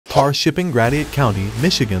Car Shipping Gratiot County,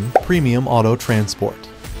 Michigan, Premium Auto Transport.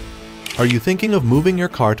 Are you thinking of moving your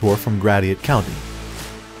car to or from Gratiot County?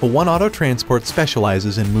 One Auto Transport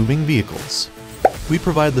specializes in moving vehicles. We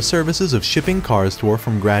provide the services of shipping cars to or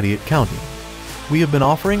from Gratiot County. We have been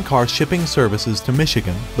offering car shipping services to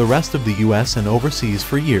Michigan, the rest of the U.S. and overseas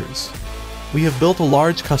for years. We have built a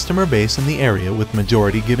large customer base in the area with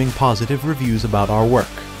majority giving positive reviews about our work.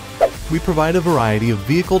 We provide a variety of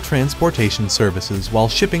vehicle transportation services while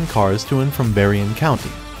shipping cars to and from Berrien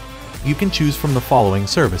County. You can choose from the following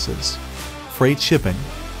services: freight shipping,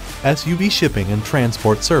 SUV shipping and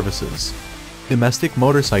transport services, domestic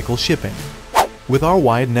motorcycle shipping. With our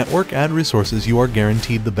wide network and resources, you are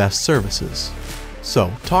guaranteed the best services.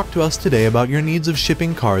 So, talk to us today about your needs of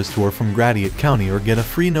shipping cars to or from Gratiot County or get a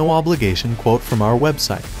free no-obligation quote from our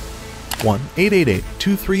website.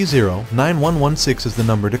 1-888-230-9116 is the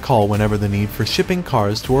number to call whenever the need for shipping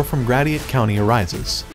cars to or from Gratiot County arises.